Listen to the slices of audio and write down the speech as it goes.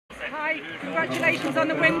Hi, congratulations on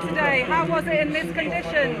the win today. How was it in this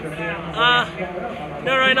conditions?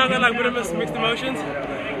 Right now I got like a bit of mixed emotions.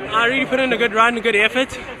 I really put in a good run, a good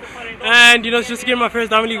effort, and it's just getting my first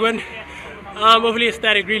Diamond League win. Overly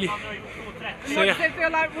ecstatic, really. So, what does it feel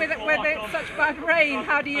like with such bad rain?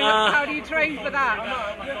 How do you train for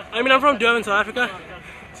that? I mean, I'm from Durban, South Africa.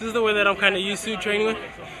 This is the weather that I'm kind of used to training with.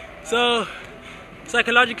 So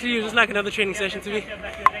psychologically, it was just like another training session to me,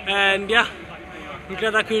 and yeah, I'm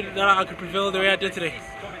glad that I could prevail the way I did today.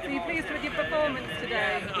 Are you pleased with your performance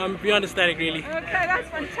today? I'm beyond ecstatic, really. Okay, that's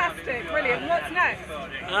fantastic, brilliant. What's next?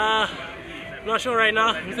 I'm not sure right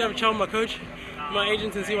now. I'm just gonna have a chat with my coach, my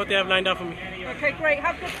agents, and see what they have lined up for me. Okay, great.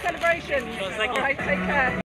 Have good celebrations. All right, take care.